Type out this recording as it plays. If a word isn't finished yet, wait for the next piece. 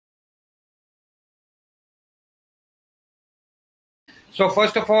So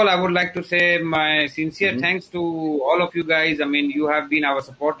first of all, I would like to say my sincere thanks to all of you guys. I mean, you have been our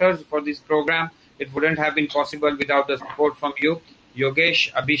supporters for this program. It wouldn't have been possible without the support from you.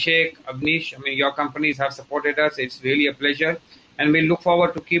 Yogesh, Abhishek, Avnish, I mean, your companies have supported us. It's really a pleasure. And we look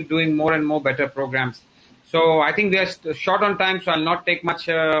forward to keep doing more and more better programs. So I think we are short on time, so I'll not take much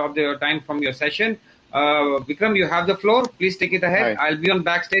of the time from your session. Vikramm, you have the floor. Please take it ahead. Hi. I'll be on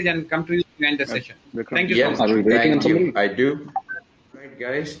backstage and come to you to end the session. Vikramm. Thank you so Yes, much. Are we waiting on thank you. somebody? I do. Right,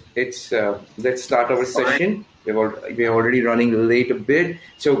 guys, it's let's start our session. We're already running late a bit.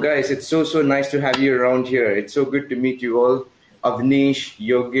 So, guys, it's so nice to have you around here. It's so good to meet you all. Avnish,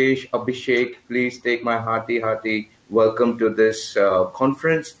 Yogesh, Abhishek, please take my hearty welcome to this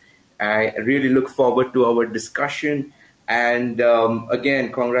conference. I really look forward to our discussion. And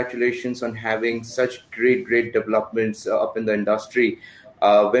again, congratulations on having such great developments up in the industry.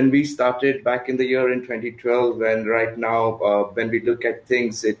 When we started back in the year in 2012, and right now, when we look at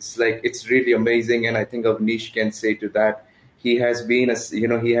things, it's really amazing. And I think Avnish can say to that, he has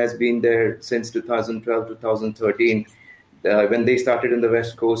been there since 2012, 2013. When they started in the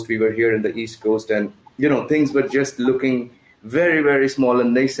West Coast, we were here in the East Coast, and things were just looking very small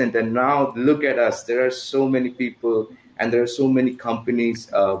and nascent. And now look at us. There are so many people, and there are so many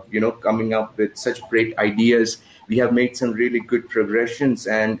companies, coming up with such great ideas. We have made some really good progressions.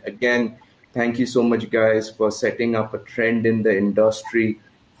 And again, thank you so much, guys, for setting up a trend in the industry,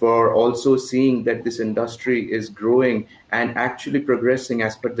 for also seeing that this industry is growing and actually progressing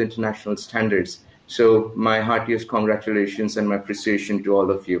as per the international standards. So my heartiest congratulations and my appreciation to all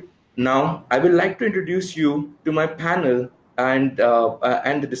of you. Now, I would like to introduce you to my panel and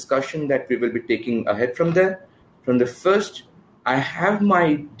the discussion that we will be taking ahead from there. From the first, I have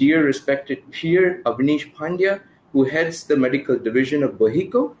my dear respected peer, Avnish Pandya, who heads the medical division of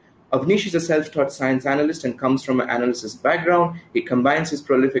Botanicals. Avnish is a self-taught science analyst and comes from an analysis background. He combines his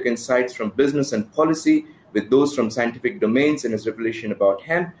prolific insights from business and policy with those from scientific domains in his revelation about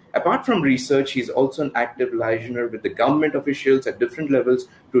hemp. Apart from research, he is also an active liaisonner with the government officials at different levels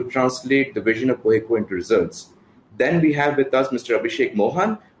to translate the vision of Botanicals into results. Then we have with us Mr. Abhishek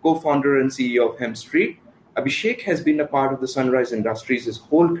Mohan, co-founder and CEO of Hempstreet. Abhishek has been a part of the Sunrise Industries his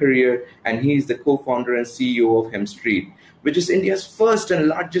whole career, and he is the co-founder and CEO of Hempstreet, which is India's first and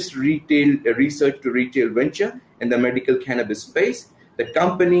largest research to retail venture in the medical cannabis space. The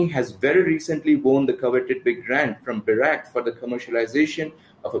company has very recently won the coveted big grant from BIRAC for the commercialization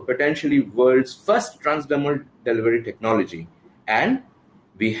of a potentially world's first transdermal delivery technology. And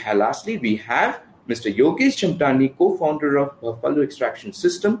lastly, we have Mr. Yogesh Jhamtani, co-founder of Buffalo Extraction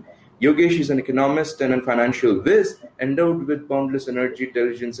System. Yogesh is an economist and a financial whiz, endowed with boundless energy,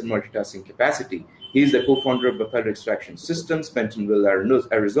 intelligence, and multitasking capacity. He is the co-founder of Buffalo Extraction Systems, Bentonville,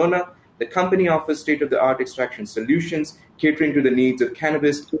 Arizona. The company offers state-of-the-art extraction solutions, catering to the needs of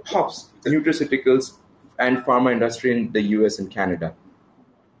cannabis, hops, nutraceuticals, and pharma industry in the US and Canada.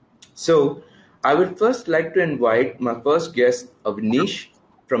 So, I would first like to invite my first guest, Avnish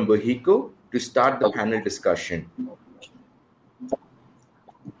from Botanicals, to start the panel discussion.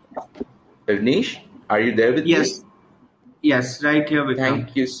 Avnish, are you there with me? Yes, right here with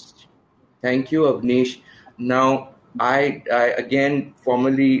you. Thank you, Avnish. Now, I again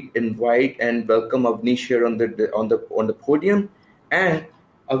formally invite and welcome Avnish here on the podium. And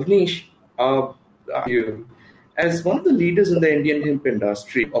Avnish, you as one of the leaders in the Indian hemp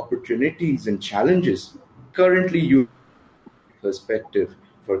industry, opportunities and challenges currently you perspective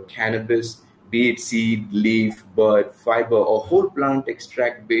for cannabis, be it seed, leaf, bud, fiber, or whole plant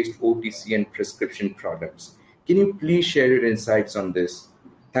extract-based OTC and prescription products. Can you please share your insights on this?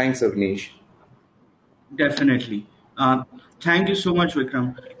 Thanks, Avnish. Definitely. Thank you so much,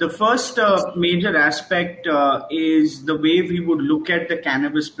 Vikramm. The first major aspect is the way we would look at the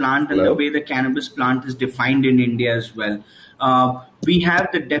cannabis plant and the way the cannabis plant is defined in India as well. We have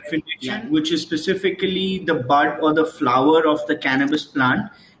the definition, which is specifically the bud or the flower of the cannabis plant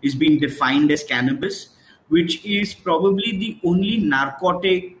is being defined as cannabis, which is probably the only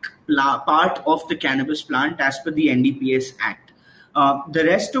narcotic part of the cannabis plant as per the NDPS Act. The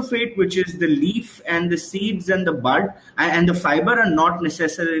rest of it, which is the leaf and the seeds and the bud and the fiber, are not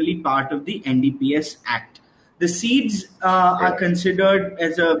necessarily part of the NDPS Act. The seeds are considered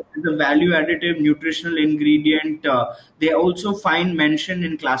as a value additive nutritional ingredient. They also find mention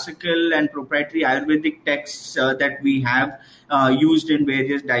in classical and proprietary Ayurvedic texts that we have used in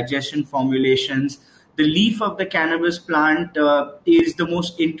various digestion formulations. The leaf of the cannabis plant is the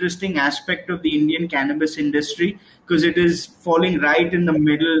most interesting aspect of the Indian cannabis industry because it is falling right in the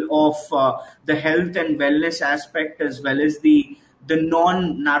middle of the health and wellness aspect as well as the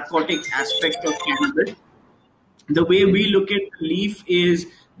non-narcotic aspect of cannabis. The way we look at the leaf is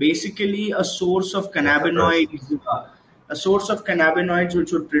basically a source of cannabinoids,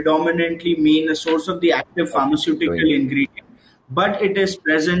 which would predominantly mean a source of the active pharmaceutical ingredient, but it is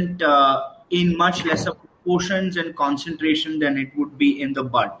present in much lesser proportions and concentration than it would be in the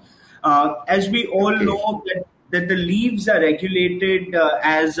bud. As we all know that the leaves are regulated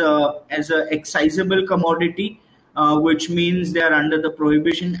as a excisable commodity, which means they are under the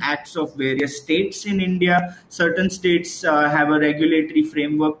prohibition acts of various states in India. Certain states have a regulatory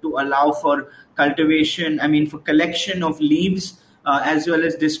framework to allow for for collection of leaves, as well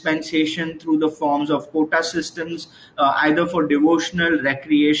as dispensation through the forms of quota systems, either for devotional,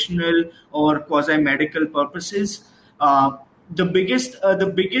 recreational, or quasi-medical purposes. The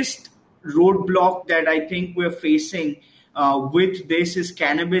biggest roadblock that I think we're facing with this is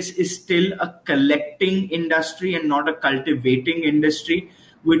cannabis is still a collecting industry and not a cultivating industry,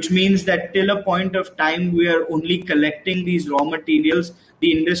 which means that till a point of time we are only collecting these raw materials.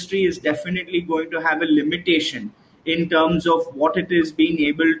 The industry is definitely going to have a limitation in terms of what it is being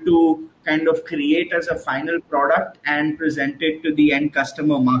able to kind of create as a final product and present it to the end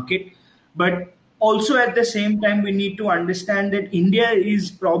customer market. But also at the same time, we need to understand that India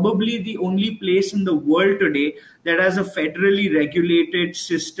is probably the only place in the world today that has a federally regulated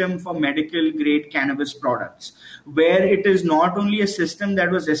system for medical grade cannabis products, where it is not only a system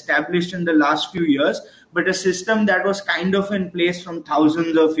that was established in the last few years, but a system that was kind of in place from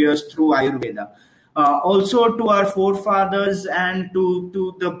thousands of years through Ayurveda. Also, to our forefathers and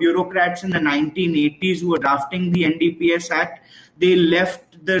to the bureaucrats in the 1980s who were drafting the NDPS Act, they left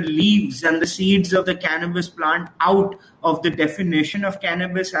the leaves and the seeds of the cannabis plant out of the definition of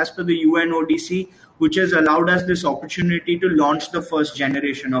cannabis as per the UNODC, which has allowed us this opportunity to launch the first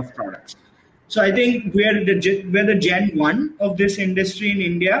generation of products. So I think we're the Gen 1 of this industry in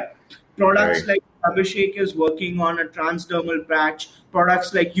India. Products like Abhishek is working on a transdermal patch,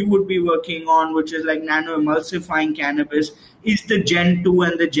 products like you would be working on, which is like nano-emulsifying cannabis, is the Gen 2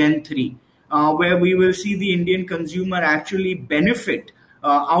 and the Gen 3, where we will see the Indian consumer actually benefit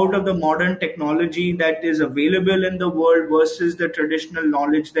out of the modern technology that is available in the world versus the traditional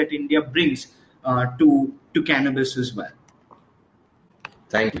knowledge that India brings to cannabis as well.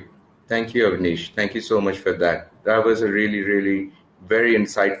 Thank you. Thank you, Avnish. Thank you so much for that. That was a really, really very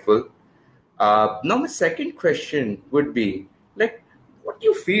insightful. Now, my second question would be, what do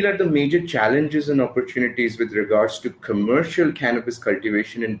you feel are the major challenges and opportunities with regards to commercial cannabis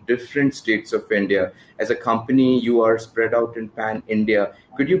cultivation in different states of India? As a company, you are spread out in pan-India.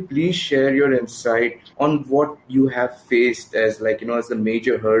 Could you please share your insight on what you have faced as the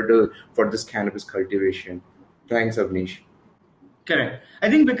major hurdle for this cannabis cultivation? Thanks, Avnish. Correct. I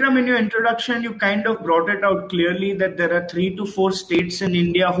think, Vikramm, in your introduction, you kind of brought it out clearly that there are 3 to 4 states in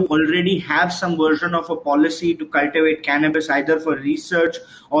India who already have some version of a policy to cultivate cannabis, either for research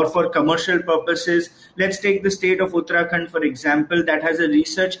or for commercial purposes. Let's take the state of Uttarakhand, for example, that has a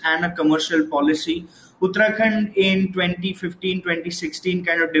research and a commercial policy. Uttarakhand in 2015, 2016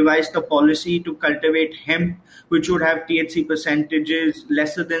 kind of devised a policy to cultivate hemp, which would have THC percentages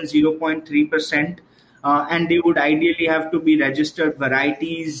lesser than 0.3%. And they would ideally have to be registered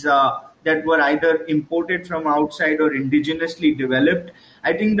varieties that were either imported from outside or indigenously developed.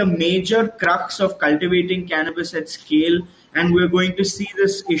 I think the major crux of cultivating cannabis at scale, and we're going to see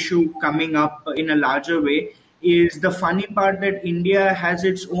this issue coming up in a larger way, is the funny part that India has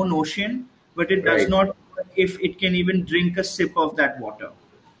its own ocean, but it does not know if it can even drink a sip of that water.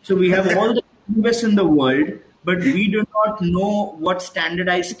 So we have all the cannabis in the world, but we do not know what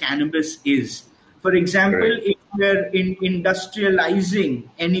standardized cannabis is. For example, if we're industrializing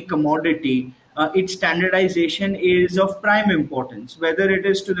any commodity, its standardization is of prime importance, whether it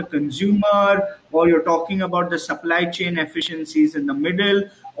is to the consumer or you're talking about the supply chain efficiencies in the middle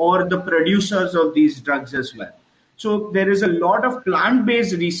or the producers of these drugs as well. So there is a lot of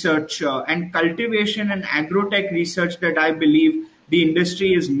plant-based research and cultivation and agrotech research that I believe the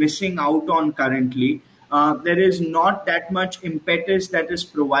industry is missing out on currently. There is not that much impetus that is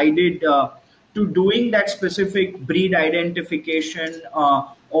provided to doing that specific breed identification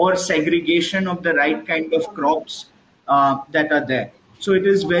or segregation of the right kind of crops that are there. So it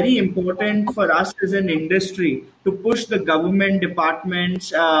is very important for us as an industry to push the government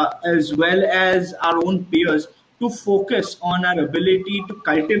departments as well as our own peers to focus on our ability to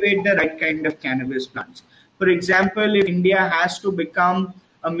cultivate the right kind of cannabis plants. For example, if India has to become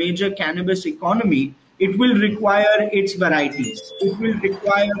a major cannabis economy, it will require its varieties. It will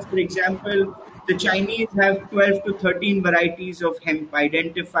require, for example, the Chinese have 12 to 13 varieties of hemp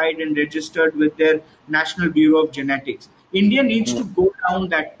identified and registered with their National Bureau of Genetics. India needs to go down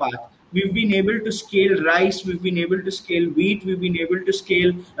that path. We've been able to scale rice, we've been able to scale wheat, we've been able to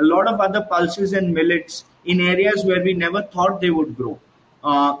scale a lot of other pulses and millets in areas where we never thought they would grow.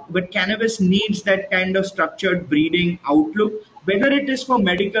 But cannabis needs that kind of structured breeding outlook. Whether it is for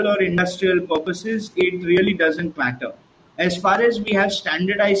medical or industrial purposes, it really doesn't matter. As far as we have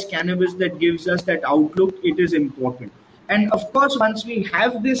standardized cannabis that gives us that outlook, it is important. And of course, once we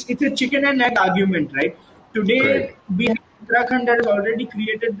have this, it's a chicken and egg argument, right? Today, Correct. we have Uttarakhand that has already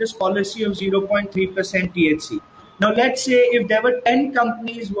created this policy of 0.3% THC. Now, let's say if there were 10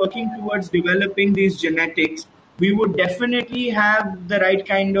 companies working towards developing these genetics, we would definitely have the right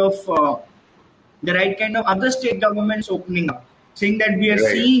kind of other state governments opening up, saying that we are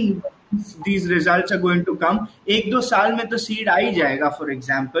Right. seeing these results are going to come. एक दो साल में तो seed आ ही जाएगा, for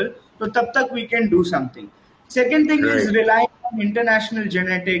example. तो तब तक we can do something. Second thing is Right. relying on international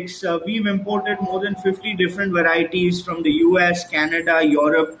genetics. We've imported more than 50 different varieties from the US, Canada,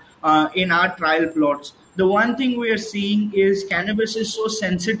 Europe in our trial plots. The one thing we are seeing is cannabis is so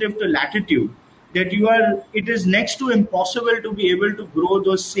sensitive to latitude that it is next to impossible to be able to grow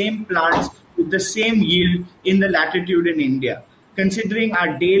those same plants with the same yield in the latitude in India. Considering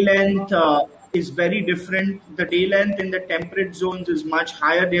our day length is very different, the day length in the temperate zones is much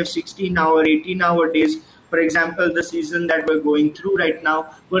higher. They have 16-hour, 18-hour days. For example, the season that we're going through right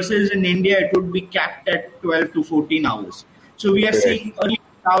now, versus in India, it would be capped at 12 to 14 hours. So we are Correct. seeing early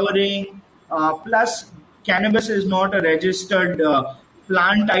flowering, plus cannabis is not a registered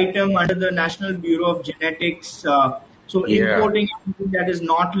plant item under the National Bureau of Genetics. So Yeah. importing something that is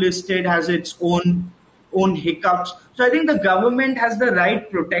not listed has its own hiccups. So I think the government has the right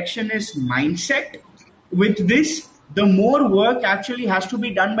protectionist mindset. With this, the more work actually has to be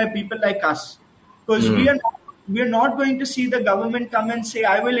done by people like us, because we are not going to see the government come and say,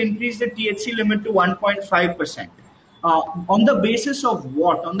 I will increase the THC limit to 1.5%. On the basis of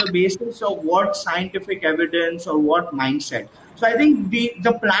what? On the basis of what scientific evidence or what mindset? So I think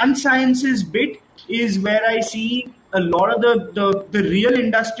the plant sciences bit is where I see a lot of the real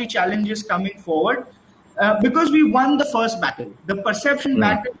industry challenges coming forward, because we won the first battle. The perception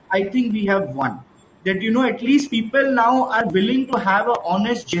battle, I think we have won. That, at least people now are willing to have an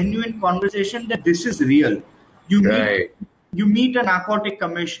honest, genuine conversation that this is real. You meet Right. you meet a narcotic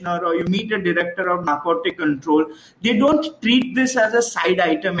commissioner or you meet a director of narcotic control. They don't treat this as a side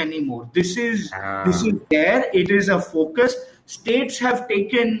item anymore. This is there. It is a focus. States have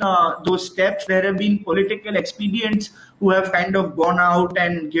taken those steps. There have been political expedients who have kind of gone out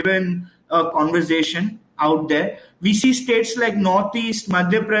and given a conversation out there. We see states like Northeast,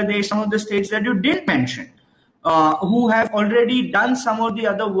 Madhya Pradesh, some of the states that you didn't mention, who have already done some of the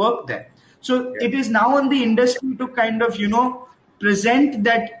other work there. So it is now on the industry to kind of, present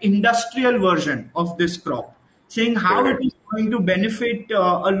that industrial version of this crop, saying how it Correct. is going to benefit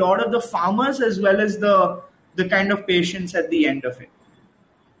a lot of the farmers as well as the kind of patients at the end of it.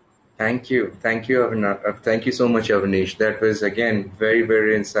 Thank you. Thank you, Avnish. Thank you so much, Avnish. That was, again, very,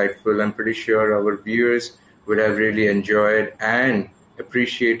 very insightful. I'm pretty sure our viewers would have really enjoyed and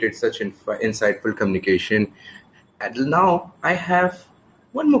appreciated such insightful communication. And now I have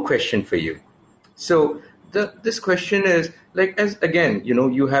one more question for you. So this question is, like, as again,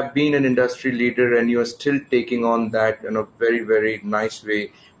 you have been an industry leader and you are still taking on that in a very, very nice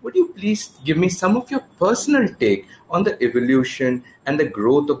way. Would you please give me some of your personal take on the evolution and the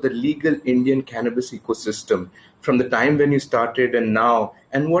growth of the legal Indian cannabis ecosystem from the time when you started and now,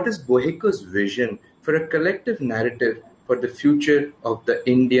 and what is Boheko's vision for a collective narrative for the future of the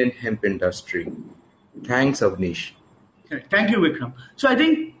Indian hemp industry? Thanks, Avnish. Thank you, Vikramm. So I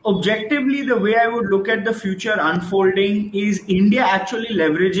think objectively, the way I would look at the future unfolding is India actually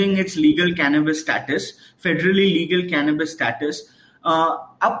leveraging its legal cannabis status, federally legal cannabis status,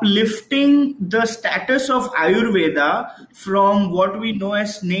 uplifting the status of Ayurveda from what we know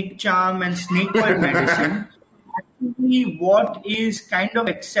as snake charm and snake oil medicine, actually what is kind of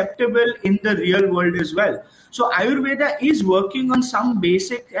acceptable in the real world as well. So Ayurveda is working on some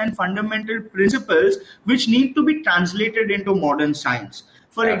basic and fundamental principles which need to be translated into modern science.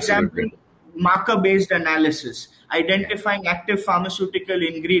 For example, Absolutely. marker-based analysis, identifying active pharmaceutical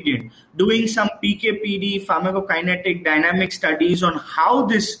ingredient, doing some PK/PD pharmacokinetic dynamic studies on how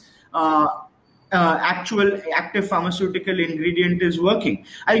this actual active pharmaceutical ingredient is working.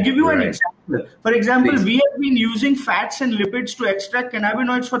 I'll give you an Right. example. For example, Please. we have been using fats and lipids to extract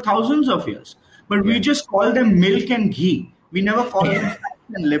cannabinoids for thousands of years, but we Yeah. just call them milk and ghee. We never call them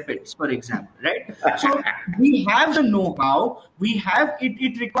fats and lipids, for example, right? So we have the know-how. We have it.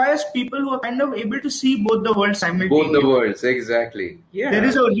 It requires people who are kind of able to see both the worlds Both simultaneously. the worlds, exactly. There Yeah.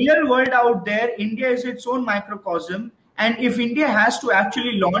 is a real world out there. India is its own microcosm. And if India has to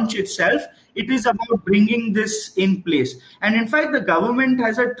actually launch itself, it is about bringing this in place. And in fact, the government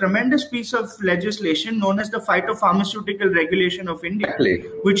has a tremendous piece of legislation known as the Phytopharmaceutical Regulation of India, Exactly.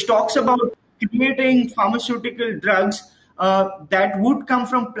 which talks about creating pharmaceutical drugs that would come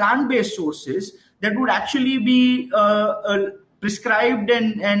from plant-based sources that would actually be prescribed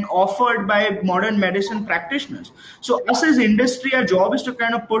and offered by modern medicine practitioners. So us as industry, our job is to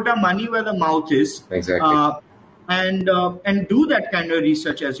kind of put our money where the mouth is. Exactly. And do that kind of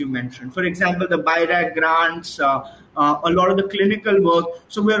research as you mentioned. For example, the BIRAC grants, a lot of the clinical work.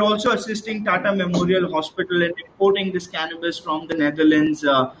 So we're also assisting Tata Memorial Hospital in importing this cannabis from the Netherlands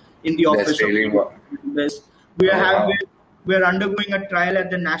in the office That's really of cannabis. We're undergoing a trial at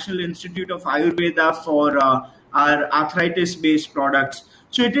the National Institute of Ayurveda for our arthritis-based products.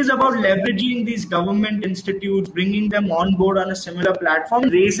 So it is about leveraging these government institutes, bringing them on board on a similar platform,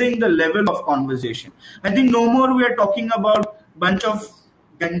 raising the level of conversation. I think no more we are talking about bunch of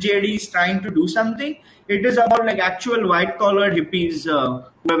ganjedis trying to do something. It is about like actual white-collar hippies who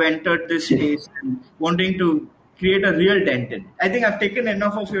have entered this space and wanting to create a real dent in it. I think I've taken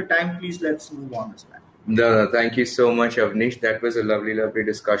enough of your time. Please let's move on as well. No, thank you so much, Avnish. That was a lovely, lovely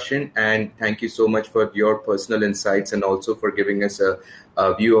discussion. And thank you so much for your personal insights and also for giving us a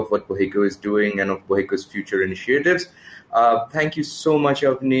view of what Bohiko is doing and of Bohiko's future initiatives. Thank you so much,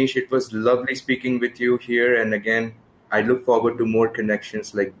 Avnish. It was lovely speaking with you here. And again, I look forward to more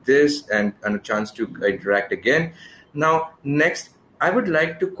connections like this and a chance to interact again. Now, next, I would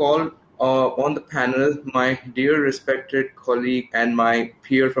like to call on the panel my dear respected colleague and my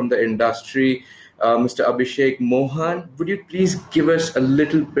peer from the industry, Mr. Abhishek. Mohan, would you please give us a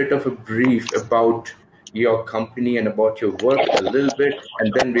little bit of a brief about your company and about your work a little bit,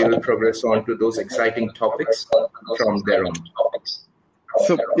 and then we will progress on to those exciting topics from there on.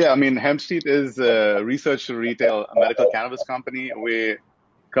 So, yeah, I mean, Hempstreet is a research to retail medical cannabis company. We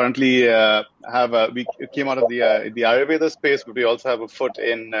currently we came out of the Ayurveda space, but we also have a foot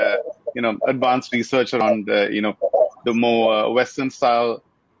in, advanced research around, the more Western style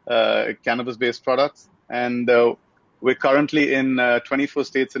cannabis-based products. And we're currently in 24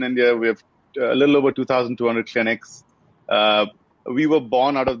 states in India. We have a little over 2,200 clinics. We were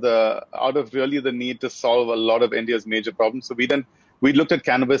born out of really the need to solve a lot of India's major problems. So we looked at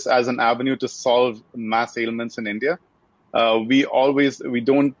cannabis as an avenue to solve mass ailments in India. We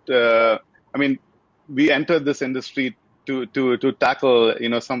entered this industry to tackle,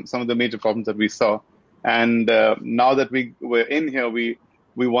 some of the major problems that we saw. And now that we're in here, we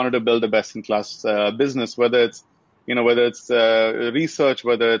wanted to build a best-in-class business, whether it's research,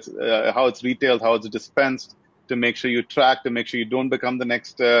 whether it's how it's retailed, how it's dispensed, to make sure you track, to make sure you don't become the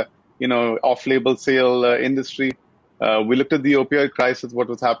next, off-label sale industry. We looked at the opioid crisis, what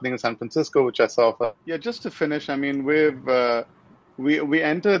was happening in San Francisco, which I saw. Just to finish, I mean, we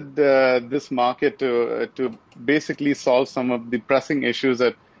entered this market to basically solve some of the pressing issues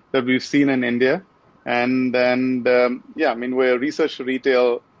that we've seen in India. And we're research to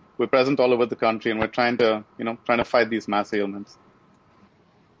retail. We're present all over the country, and we're trying to fight these mass ailments.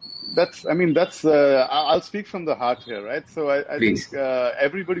 I'll speak from the heart here, right? So I think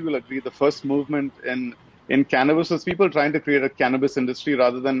everybody will agree the first movement in cannabis was people trying to create a cannabis industry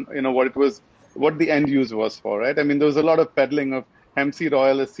rather than, what the end use was for, right? I mean, there was a lot of peddling of hemp seed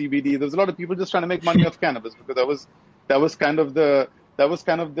oil as CBD. There was a lot of people just trying to make money off cannabis because that was kind of the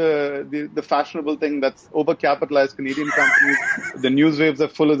fashionable thing. That's overcapitalized Canadian companies. The news waves are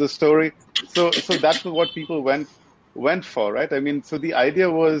full of the story. So that's what people went for, right? I mean, so the idea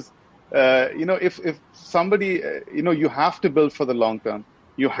was, if somebody, you have to build for the long term.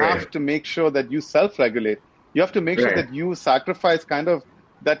 You have to make sure that you self-regulate. You have to make sure that you sacrifice kind of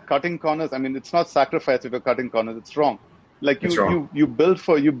that cutting corners. I mean, it's not sacrifice if you're cutting corners. It's wrong. Like you build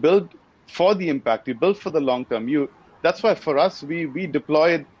for the impact. You build for the long term. That's why for us, we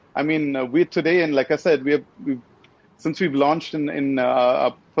deployed. I mean, we today, and like I said, since we've launched in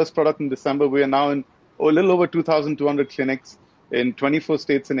our first product in December, we are now in a little over 2,200 clinics in 24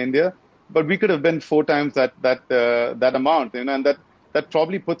 states in India. But we could have been 4 times that amount, and that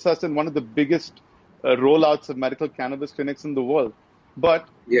probably puts us in one of the biggest rollouts of medical cannabis clinics in the world. But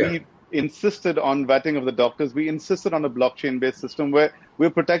we insisted on vetting of the doctors. We insisted on a blockchain-based system where we're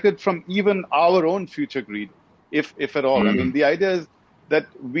protected from even our own future greed, if at all. I mean, the idea is that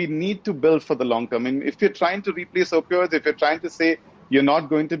we need to build for the long term. I mean, if you're trying to replace opioids, if you're trying to say you're not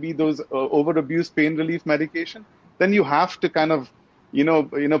going to be those over-abused pain relief medication, then you have to kind of,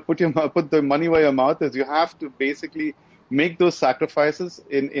 put the money where your mouth is. You have to basically make those sacrifices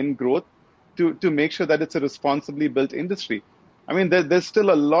in growth to make sure that it's a responsibly built industry. I mean, there's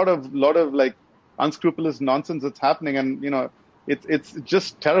still a lot of like unscrupulous nonsense that's happening. And, it's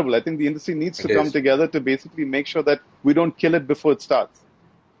just terrible. I think the industry needs to come together to basically make sure that we don't kill it before it starts.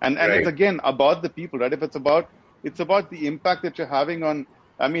 And it's again about the people, right? If it's about the impact that you're having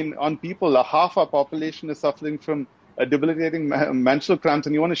on people. Half our population is suffering from debilitating menstrual cramps,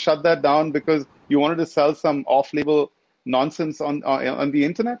 and you want to shut that down because you wanted to sell some off-label nonsense on the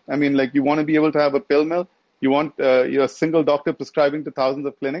internet. You want to be able to have a pill mill. You want your single doctor prescribing to thousands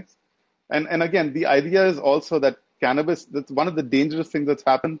of clinics. And again, the idea is also that cannabis, that's one of the dangerous things that's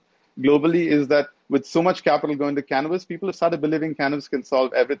happened globally, is that with so much capital going to cannabis, people have started believing cannabis can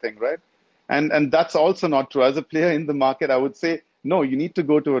solve everything, right? And that's also not true. As a player in the market, I would say, no, you need to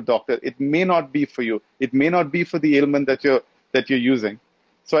go to a doctor. It may not be for you. It may not be for the ailment that you're using.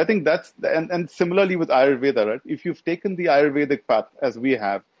 So I think that's, and similarly with Ayurveda, right? If you've taken the Ayurvedic path, as we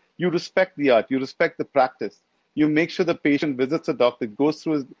have, you respect the art, you respect the practice. You make sure the patient visits a doctor, goes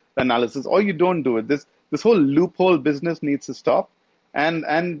through his analysis, or you don't do it. This whole loophole business needs to stop,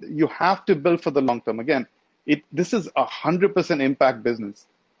 and you have to build for the long term. Again, this is 100% impact business,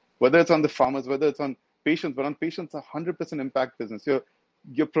 whether it's on the farmers, whether it's on patients, but on patients, 100% impact business.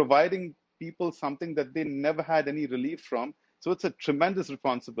 You're providing people something that they never had any relief from. So it's a tremendous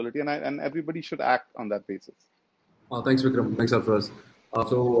responsibility, and everybody should act on that basis. Thanks, Vikramm. Thanks, Arfaz.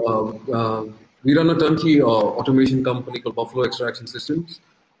 We run a turnkey automation company called Buffalo Extraction Systems.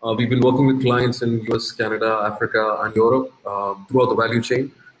 We've been working with clients in US, Canada, Africa, and Europe throughout the value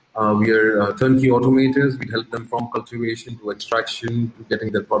chain. We are turnkey automators. We help them from cultivation to extraction to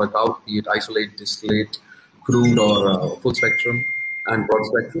getting their product out, be it isolate, distillate, crude, or full spectrum and broad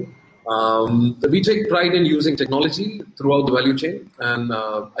spectrum. We take pride in using technology throughout the value chain, and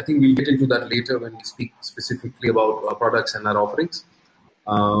I think we'll get into that later when we speak specifically about our products and our offerings.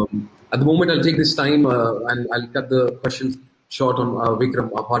 At the moment, I'll take this time and I'll cut the questions short on Vikramm.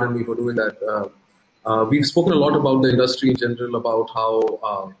 Pardon me for doing that. We've spoken a lot about the industry in general, about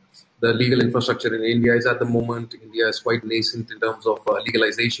how the legal infrastructure in India is at the moment. India is quite nascent in terms of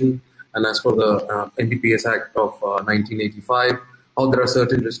legalization, and as per the NDPS Act of 1985, how there are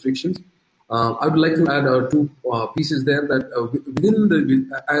certain restrictions. I would like to add two pieces there that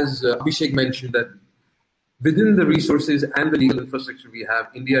as Abhishek mentioned, that within the resources and the legal infrastructure we have,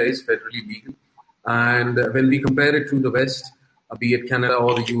 India is federally legal. And when we compare it to the West, be it Canada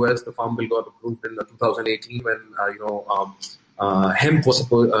or the US, the Farm Bill got approved in 2018 when hemp was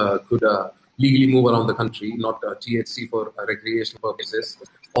could legally move around the country, not THC for recreational purposes,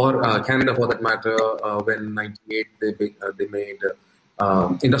 or Canada for that matter, when in 1998 they made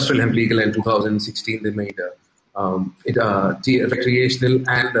industrial hemp legal, in 2016 they made it recreational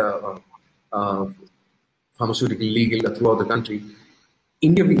and pharmaceutical legal throughout the country.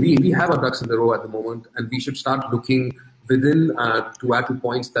 India, we have our ducks in the row at the moment, and we should start looking within to add to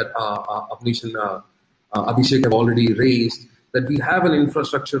points that Avnish and Abhishek have already raised, that we have an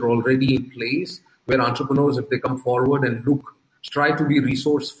infrastructure already in place where entrepreneurs, if they come forward and try to be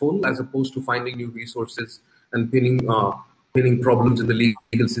resourceful as opposed to finding new resources and pinning problems in the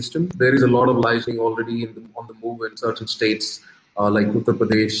legal system. There is a lot of licensing already on the move in certain states like Uttar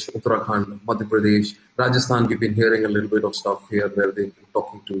Pradesh, Uttarakhand, Madhya Pradesh, Rajasthan. We've been hearing a little bit of stuff here where they've been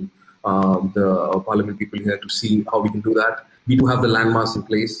talking to the parliament people here to see how we can do that. We do have the landmass in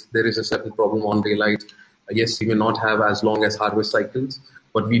place. There is a certain problem on daylight. Yes, we may not have as long as harvest cycles,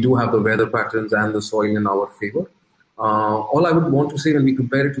 but we do have the weather patterns and the soil in our favor. All I would want to say when we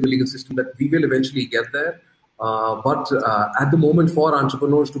compare it to the legal system, that we will eventually get there. But at the moment, for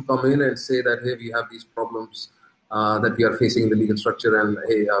entrepreneurs to come in and say that, hey, we have these problems that we are facing in the legal structure, and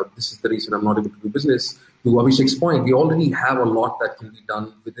hey, this is the reason I'm not able to do business. To Abhishek's point, we already have a lot that can be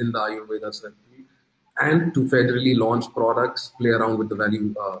done within the Ayurveda circle, and to federally launch products, play around with the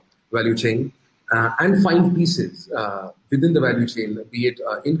value chain, and find pieces within the value chain, be it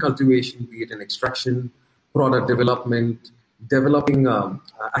in cultivation, be it in extraction, product development, developing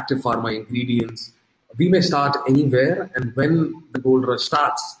active pharma ingredients. We may start anywhere, and when the gold rush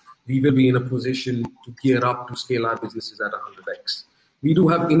starts, we will be in a position to gear up to scale our businesses at 100x. We do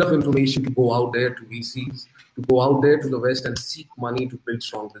have enough information to go out there to VCs, to go out there to the West and seek money to build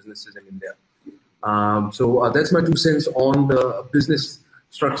strong businesses in India. So that's my 2 cents on the business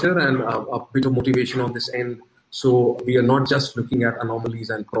structure and a bit of motivation on this end. So we are not just looking at anomalies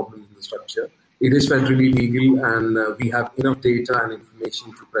and problems in the structure. It is federally legal, and we have enough data and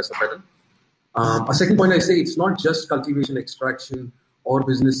information to press a button. A second point I say, it's not just cultivation, extraction, or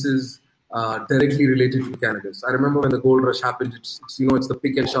businesses directly related to cannabis. I remember when the gold rush happened, it's the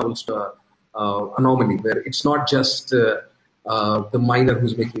pick and shovel anomaly, where it's not just the miner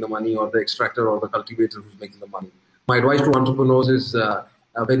who's making the money, or the extractor or the cultivator who's making the money. My advice to entrepreneurs is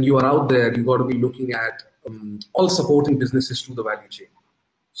when you are out there, you got to be looking at all supporting businesses through the value chain.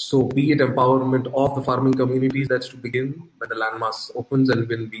 So be it empowerment of the farming communities, that's to begin when the landmass opens and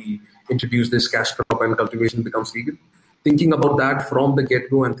when we introduce this cash crop and cultivation becomes legal. Thinking about that from the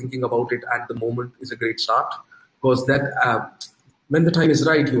get-go and thinking about it at the moment is a great start, because that when the time is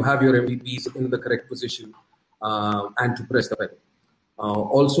right, you have your MVPs in the correct position and to press the pedal.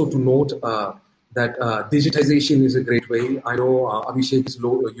 Also to note that digitization is a great way. I know Abhishek is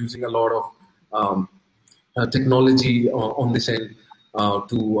using a lot of technology on this end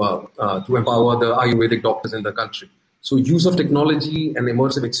to empower the Ayurvedic doctors in the country. So use of technology and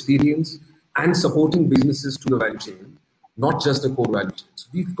immersive experience and supporting businesses to the value chain, not just the core value chain. So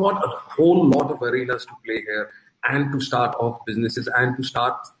we've got a whole lot of arenas to play here and to start off businesses and to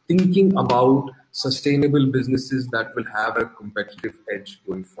start thinking about sustainable businesses that will have a competitive edge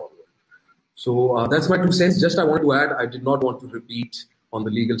going forward. So that's my 2 cents. Just I want to add, I did not want to repeat on the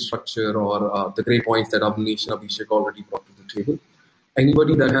legal structure or the great points that Avnish and Abhishek already brought to the table.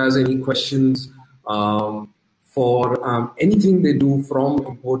 Anybody that has any questions for anything they do from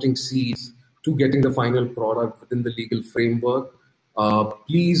importing seeds to getting the final product within the legal framework,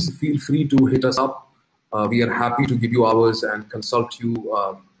 please feel free to hit us up. We are happy to give you hours and consult you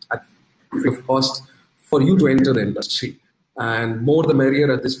at free of cost for you to enter the industry. And more the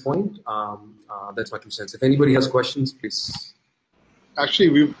merrier at this point. That's my 2 cents. If anybody has questions, please.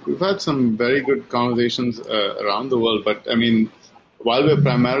 Actually, we've had some very good conversations around the world, but I mean, while we're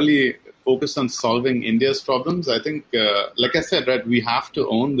primarily focused on solving India's problems, I think, like I said, right, we have to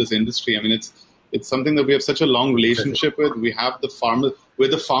own this industry. I mean, it's something that we have such a long relationship with. We have we're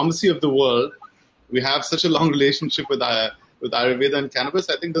the pharmacy of the world. We have such a long relationship with Ayurveda and cannabis.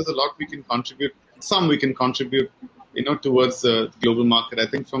 I think there's a lot we can contribute. Some we can contribute, towards the global market. I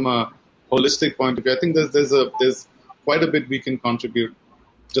think from a holistic point of view, I think there's quite a bit we can contribute,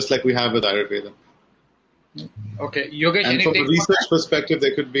 just like we have with Ayurveda. Okay, Yogesh, and from a research perspective,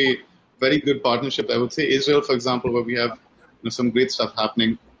 there could be very good partnerships. I would say Israel, for example, where we have some great stuff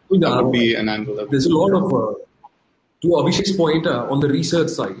happening. That would be an angle. There's a lot of, to Abhishek's point, on the research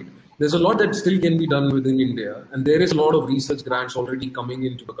side, there's a lot that still can be done within India, and there is a lot of research grants already coming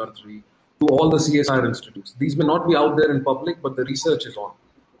into the country to all the CSIR institutes. These may not be out there in public, but the research is on.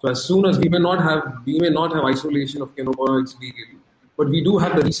 So as soon as we may not have isolation of cannabinoids legally, but we do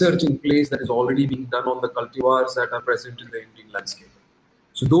have the research in place that is already being done on the cultivars that are present in the Indian landscape.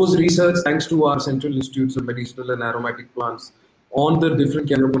 So those research, thanks to our central institutes of medicinal and aromatic plants on the different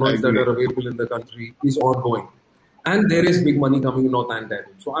cannabinoids that are available in the country, is ongoing. And there is big money coming in North and Delhi.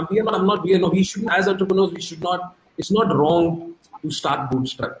 So we shouldn't, as entrepreneurs, it's not wrong to start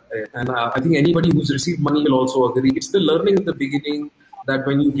bootstrap. And I think anybody who's received money will also agree. It's the learning at the beginning that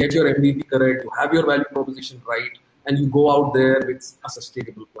when you get your MVP correct, you have your value proposition right, and you go out there with a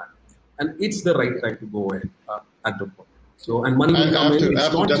sustainable plan. And it's the right time to go ahead at the point. So, and money will come in.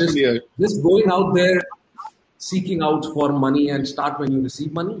 It's not just going out there seeking out for money and start when you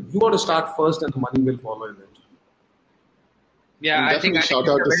receive money. You got to start first and the money will follow eventually. Yeah, I think shout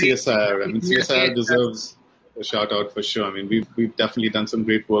out to CSIR. I mean, CSIR deserves a shout out for sure. I mean, we've definitely done some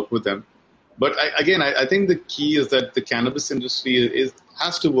great work with them. But I think the key is that the cannabis industry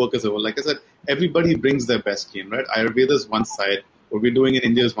has to work as a whole. Like I said, everybody brings their best game, right? Ayurveda is one side. What we're doing in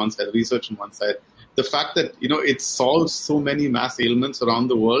India is one side. Research on one side. The fact that, it solves so many mass ailments around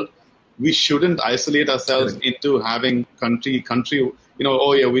the world, we shouldn't isolate ourselves into having country,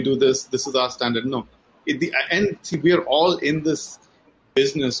 oh yeah, we do this. This is our standard. No. At the end, we are all in this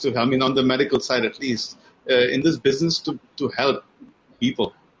business on the medical side at least, in this business to help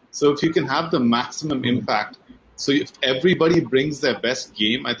people. So if you can have the maximum impact, so if everybody brings their best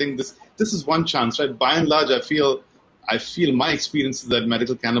game, I think this is one chance, right? By and large, I feel my experiences that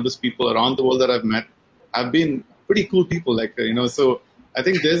medical cannabis people around the world that I've met have been pretty cool people, so I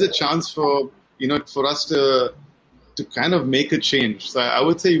think there's a chance for us to kind of make a change. So I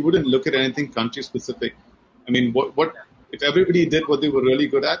would say you wouldn't look at anything country specific. I mean, what if everybody did what they were really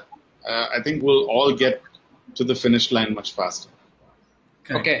good at? I think we'll all get to the finish line much faster.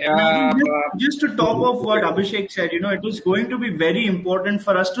 Okay. Just to top off what Abhishek said, it is going to be very important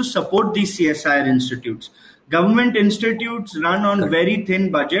for us to support these CSIR institutes. Government institutes run on very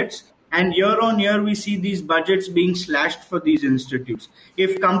thin budgets, and year on year we see these budgets being slashed for these institutes.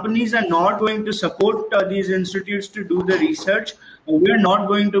 If companies are not going to support these institutes to do the research, we're not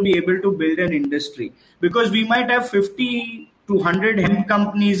going to be able to build an industry. Because we might have 50 to 100 hemp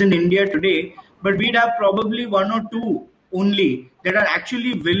companies in India today, but we'd have probably 1 or 2 only that are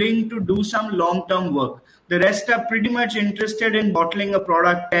actually willing to do some long-term work. The rest are pretty much interested in bottling a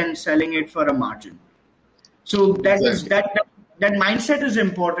product and selling it for a margin. So that that mindset is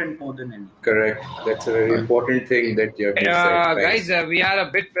important more than anything. Correct. That's a very important thing that you have said. Guys, we are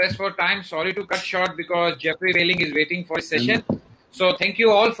a bit pressed for time. Sorry to cut short because Jeffrey Whaling is waiting for his session. So thank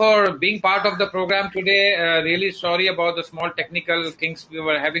you all for being part of the program today. Really sorry about the small technical things we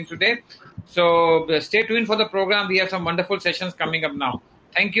were having today. So stay tuned for the program. We have some wonderful sessions coming up now.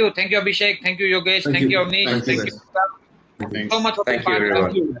 Thank you. Thank you, Abhishek. Thank you, Yogesh. Thank you, Avnish. Thank you so much for being part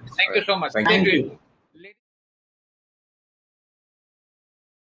of it. Thank you so much. Thank Thank you. you so much. Thank Thank you. you.